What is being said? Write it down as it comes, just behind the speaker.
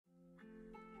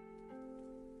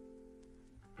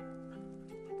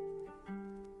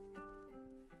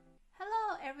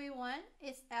everyone,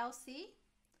 it's Elsie.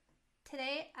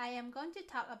 Today I am going to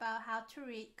talk about how to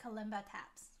read Kalimba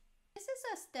tabs. This is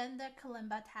a standard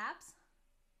Kalimba tabs.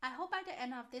 I hope by the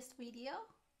end of this video,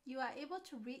 you are able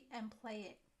to read and play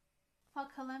it. For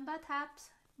Kalimba tabs,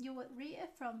 you would read it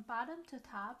from bottom to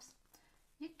top.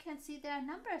 You can see there are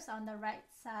numbers on the right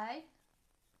side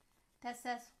that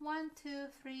says 1, 2,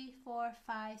 3, 4,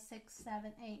 5, 6,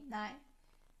 7, 8, 9.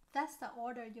 That's the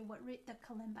order you would read the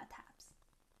Kalimba tabs.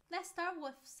 Let's start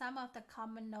with some of the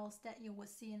common notes that you would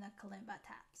see in the Kalimba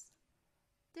tabs.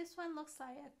 This one looks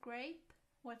like a grape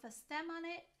with a stem on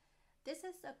it. This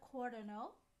is a quarter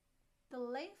note. The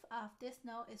length of this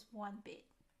note is 1 bit.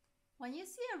 When you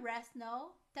see a rest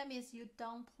note, that means you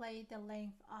don't play the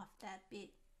length of that bit.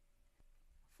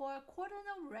 For a quarter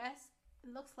note rest,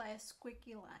 it looks like a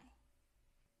squiggly line.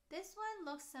 This one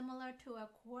looks similar to a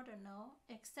quarter note,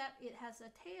 except it has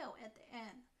a tail at the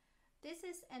end. This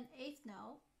is an eighth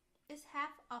note. It's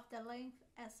half of the length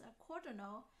as a quarter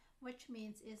note, which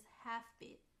means it's half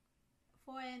bit.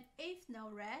 For an eighth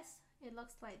note rest, it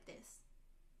looks like this.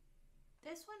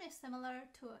 This one is similar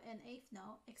to an eighth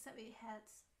note, except it has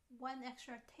one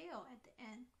extra tail at the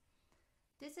end.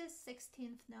 This is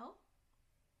 16th note.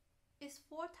 It's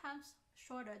 4 times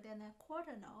shorter than a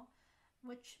quarter note,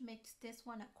 which makes this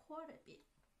one a quarter bit.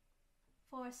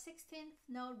 For a 16th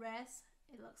note rest,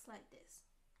 it looks like this.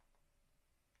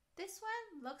 This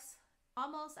one looks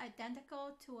almost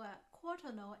identical to a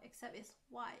quarter note, except it's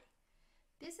white.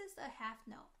 This is a half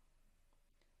note.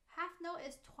 Half note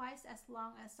is twice as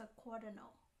long as a quarter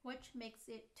note, which makes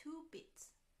it 2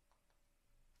 bits.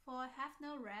 For a half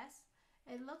note rest,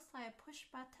 it looks like a push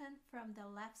button from the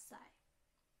left side.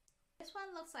 This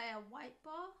one looks like a white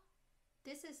ball.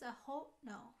 This is a whole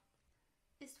note.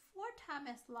 It's 4 times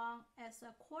as long as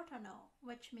a quarter note,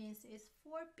 which means it's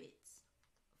 4 bits.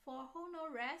 For a whole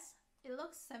note rest, it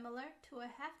looks similar to a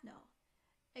half note,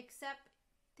 except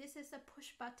this is a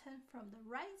push button from the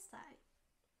right side.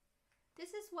 This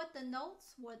is what the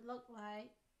notes would look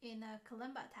like in a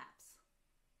Kalimba tabs.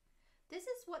 This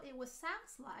is what it would sound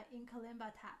like in Kalimba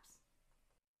tabs.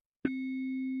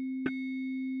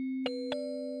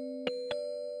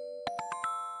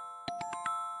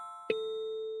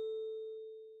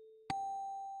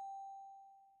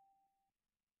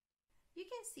 You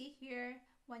can see here,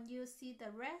 when you see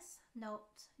the rest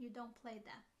notes, you don't play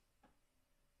them.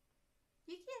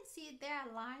 You can see there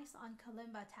are lines on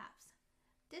Kalimba tabs.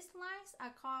 These lines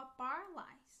are called bar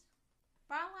lines.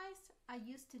 Bar lines are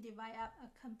used to divide up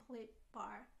a complete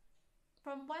bar.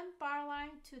 From one bar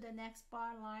line to the next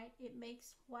bar line, it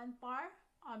makes 1 bar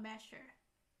or measure.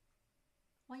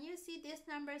 When you see these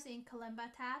numbers in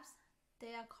Kalimba tabs,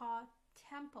 they are called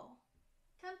tempo.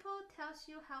 Tempo tells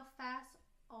you how fast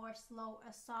or slow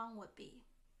a song would be.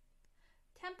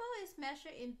 Tempo is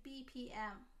measured in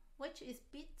BPM, which is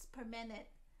beats per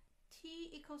minute. T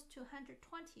equals to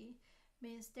 120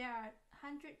 means there are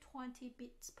 120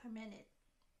 beats per minute.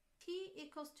 T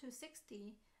equals to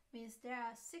 60 means there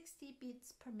are 60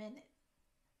 beats per minute.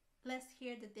 Let's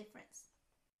hear the difference.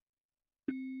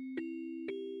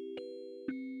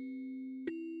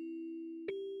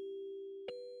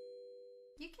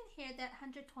 You can hear that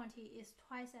 120 is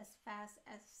twice as fast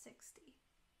as 60.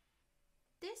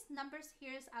 These numbers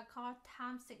here are called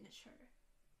time signature.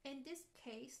 In this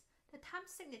case, the time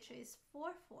signature is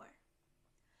 4/4.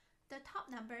 The top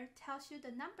number tells you the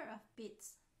number of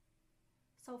bits.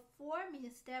 So 4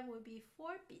 means there will be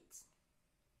 4 bits.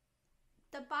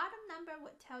 The bottom number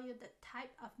would tell you the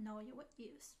type of note you would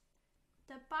use.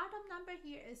 The bottom number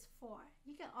here is 4.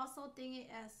 You can also think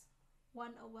it as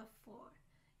 1/4.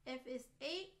 If it's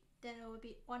 8, then it will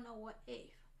be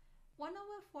 1/8.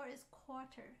 1/4 is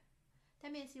quarter.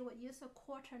 That means you would use a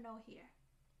quarter note here.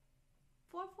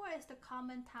 4/4 is the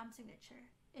common time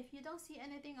signature. If you don't see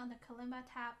anything on the Kalimba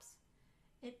tabs,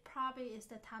 it probably is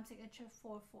the time signature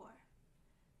 4/4.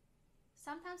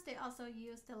 Sometimes they also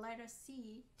use the letter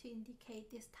C to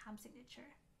indicate this time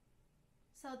signature.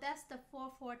 So that's the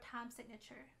 4/4 time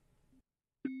signature.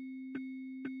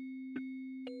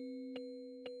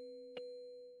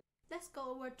 Let's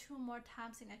go over 2 more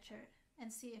time signatures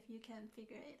and see if you can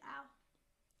figure it out.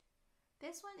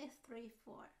 This one is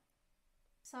 3/4.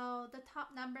 So the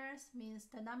top numbers means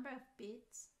the number of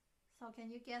bits. So can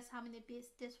you guess how many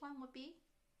bits this one would be?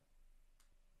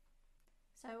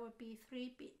 So it would be 3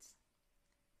 bits.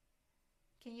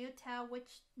 Can you tell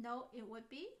which note it would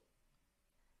be?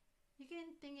 You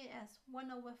can think it as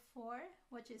 1/4,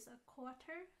 which is a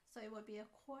quarter, so it would be a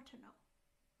quarter note.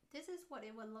 This is what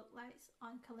it would look like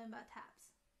on Kalimba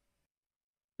tabs.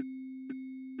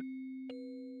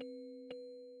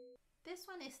 This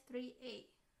one is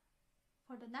 3/8.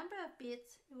 For the number of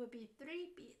beats, it would be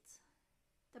 3 beats.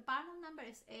 The bottom number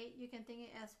is 8. You can think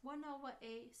it as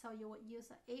 1/8, so you would use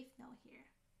an 8th note here.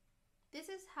 This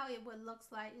is how it would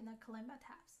look like in the kalimba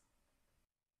taps.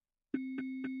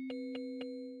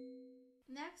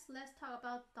 Next, let's talk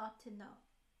about dotted note.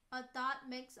 A dot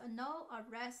makes a note or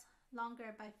rest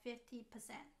longer by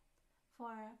 50%.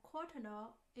 For a quarter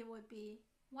note, it would be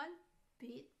 1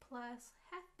 beat plus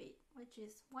half beat, which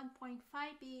is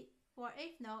 1.5 beat. For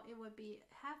 8th note, it would be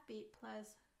half beat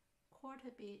plus quarter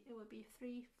beat, it would be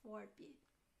 3/4 beat.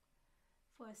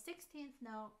 For a 16th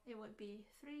note, it would be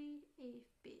 3/8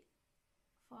 beat.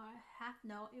 For a half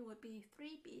note, it would be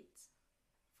 3 beats.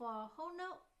 For a whole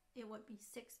note, it would be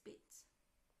 6 beats.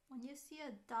 When you see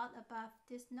a dot above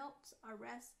these notes or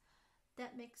rest,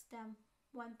 that makes them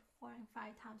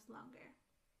 1.5 times longer.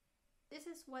 This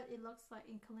is what it looks like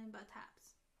in kalimba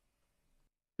taps.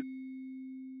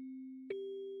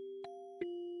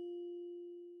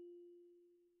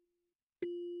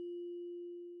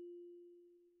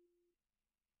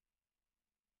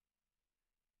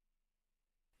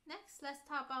 Next, let's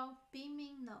talk about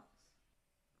beaming notes.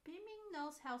 Beaming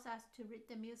notes helps us to read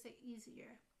the music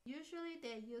easier. Usually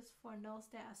they're used for notes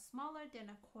that are smaller than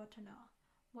a quarter note,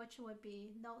 which would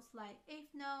be notes like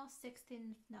 8th note,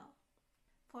 16th note.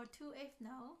 For 2 8th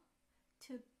note,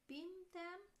 to beam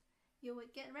them, you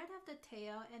would get rid of the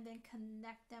tail and then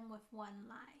connect them with one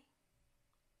line.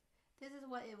 This is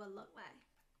what it would look like.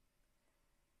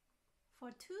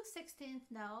 For 2 16th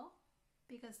note,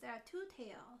 because there are 2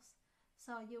 tails,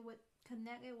 so you would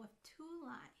connect it with 2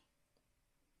 lines.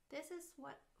 This is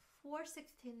what 4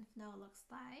 16th note looks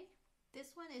like.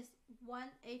 This one is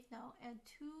 1 8th note and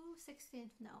 2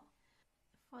 16th note.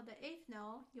 For the 8th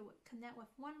note, you would connect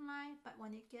with 1 line, but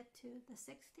when you get to the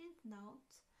 16th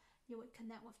notes, you would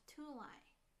connect with 2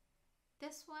 lines.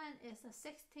 This one is a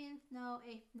 16th note,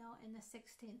 8th note, and a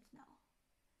 16th note.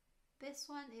 This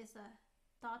one is a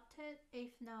dotted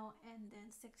 8th note and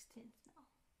then 16th note.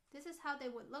 This is how they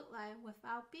would look like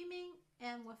without beaming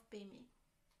and with beaming.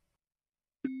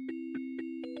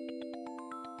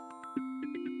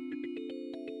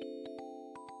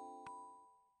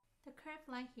 The curved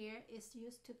line here is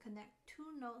used to connect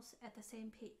 2 notes at the same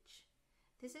pitch.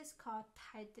 This is called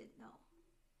tighted note.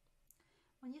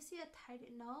 When you see a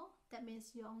tighted note, that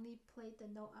means you only play the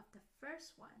note of the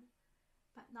first one,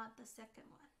 but not the second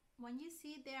one. When you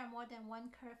see there are more than one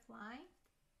curved line,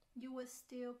 you would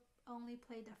still only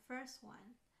play the first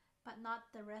one, but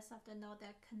not the rest of the note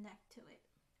that connect to it.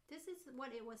 This is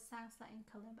what it would sound like in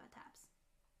kalimba taps.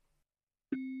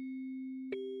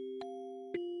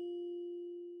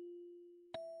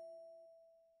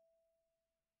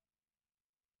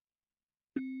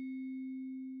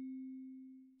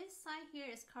 This sign here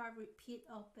is called repeat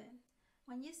open.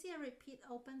 When you see a repeat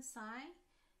open sign,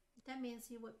 that means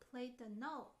you would play the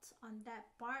note on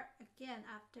that bar again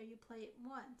after you play it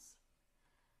once.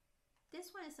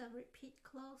 This one is a repeat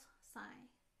close sign.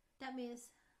 That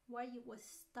means where you would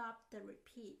stop the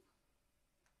repeat.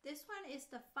 This one is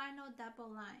the final double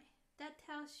line. That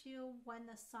tells you when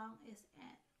the song is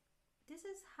end. This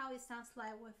is how it sounds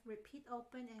like with repeat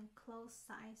open and close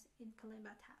signs in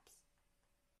kalimba taps.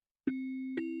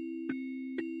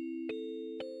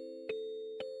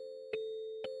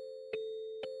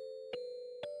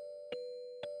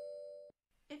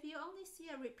 If you only see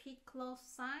a repeat close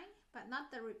sign, but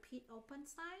not the repeat open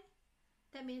sign,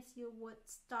 that means you would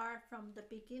start from the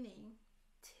beginning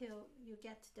till you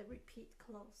get to the repeat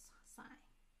close sign.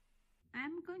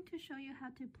 I'm going to show you how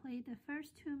to play the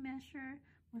first 2 measures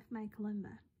with my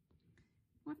kalimba.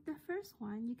 With the first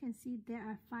one, you can see there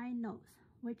are 5 notes,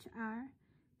 which are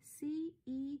C,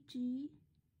 E, G,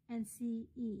 and C,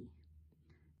 E.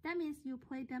 That means you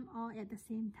play them all at the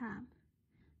same time.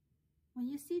 When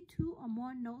you see 2 or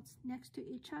more notes next to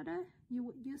each other, you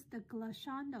would use the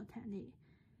glissando technique.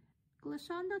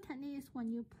 Glissando technique is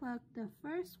when you plug the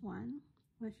first one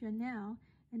with your nail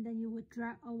and then you would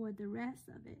drag over the rest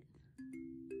of it.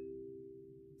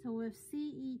 So with C,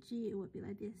 E, G, it would be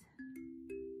like this.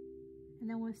 And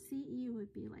then with C, E, it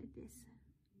would be like this.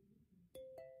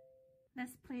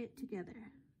 Let's play it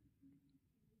together.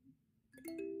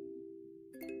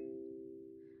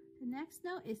 The next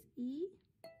note is E,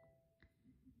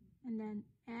 and then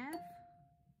F,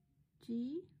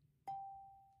 G.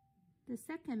 The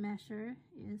second measure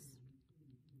is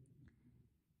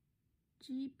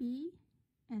G, B,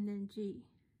 and then G.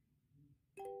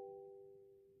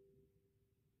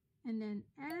 And then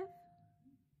F,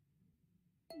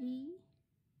 E,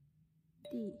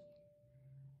 D.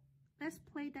 Let's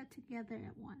play that together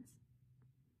at once.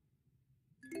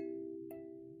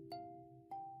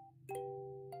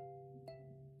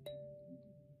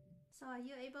 Are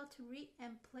you able to read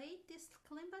and play these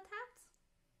kalimba taps?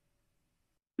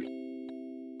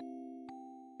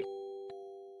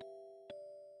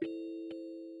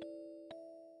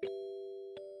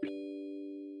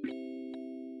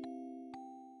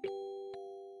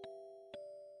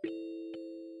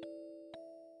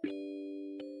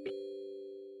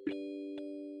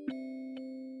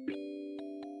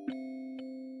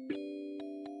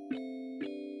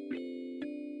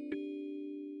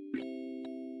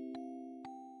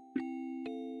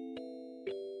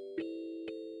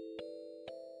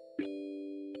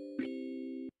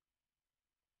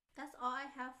 That's all I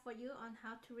have for you on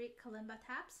how to read kalimba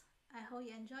taps. I hope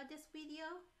you enjoyed this video.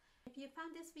 If you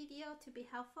found this video to be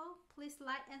helpful, please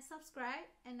like and subscribe,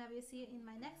 and I will see you in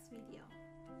my next video.